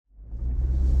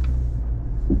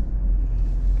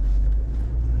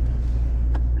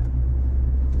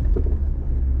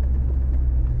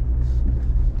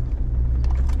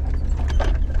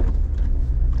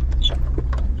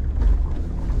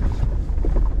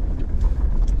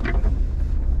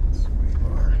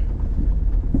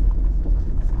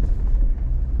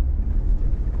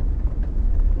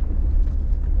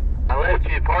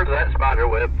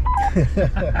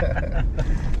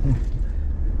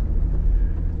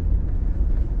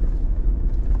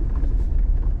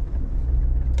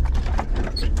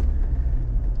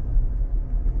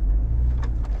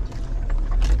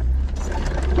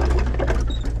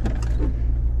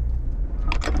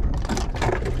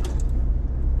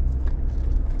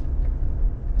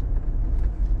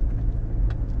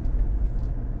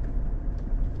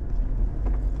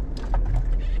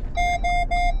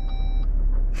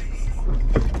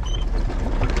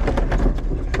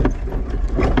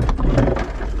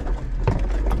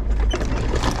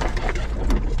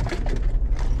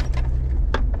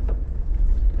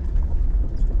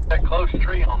That close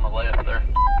tree on the left there.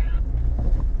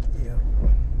 Yeah.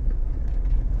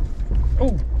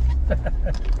 Oh.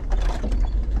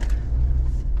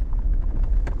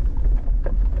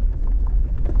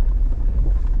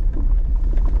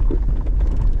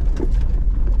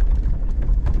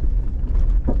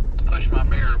 Push my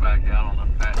mirror back out on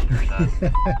the passenger side.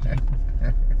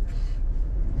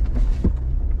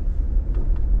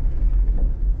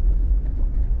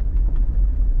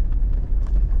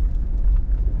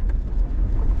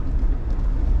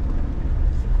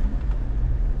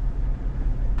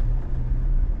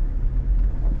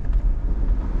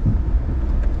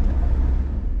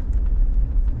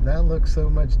 That looks so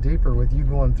much deeper with you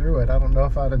going through it. I don't know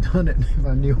if I'd have done it if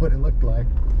I knew what it looked like.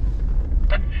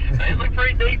 It looked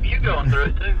pretty deep, you going through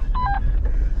it too.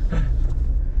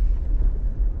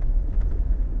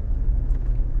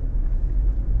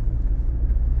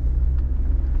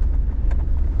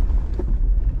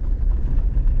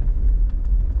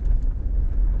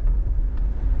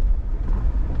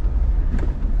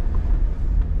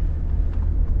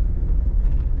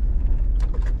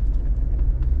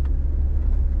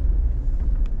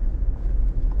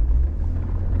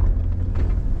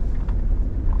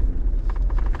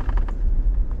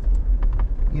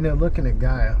 You know, looking at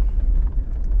Gaia,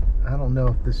 I don't know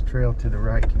if this trail to the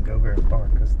right can go very far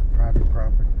because it's private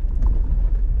property.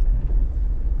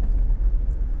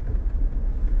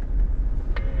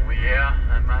 Well, yeah,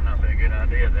 that might not be a good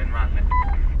idea then, might it?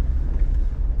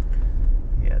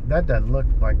 Yeah, that doesn't look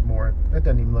like more. That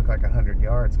doesn't even look like 100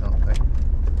 yards, I don't think.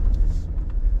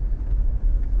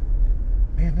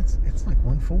 Man, it's like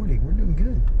 140. We're doing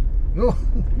good. Oh.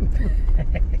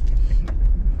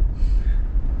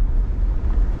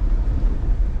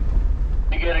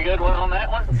 You get a good one on that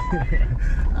one?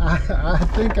 I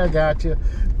think I got you.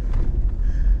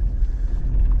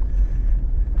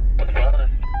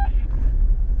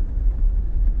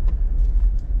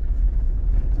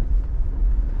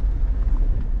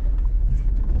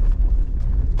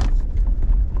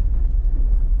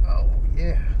 Oh,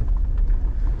 yeah.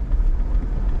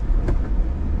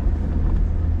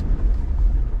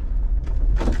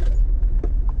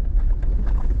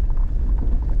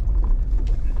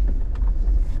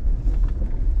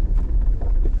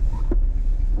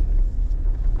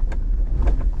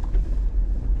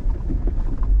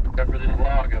 For this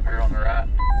log up here on the right.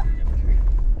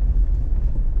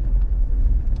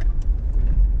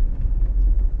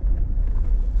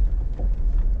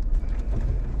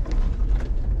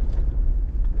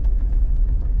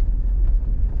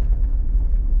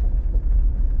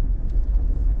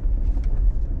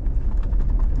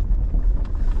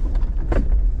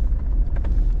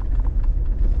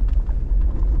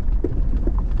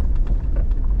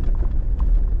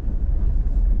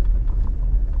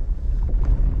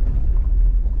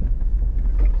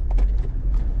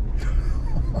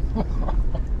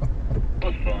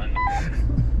 Was fun.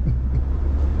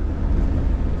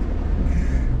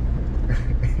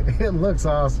 It looks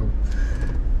awesome.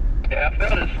 Yeah, I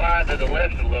felt it slide to the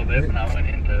left a little bit when I went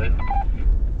into it.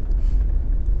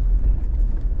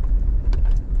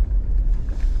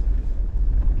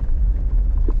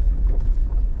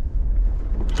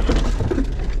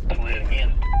 Play it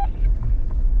again.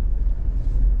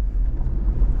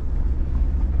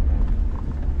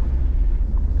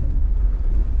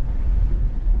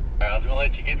 I was gonna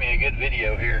let you get me a good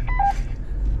video here.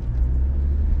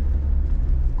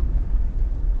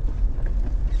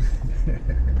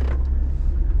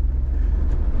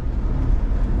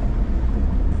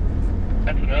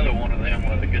 That's another one of them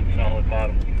with a good solid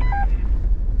bottom.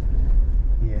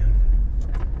 Yeah.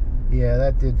 Yeah,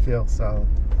 that did feel solid.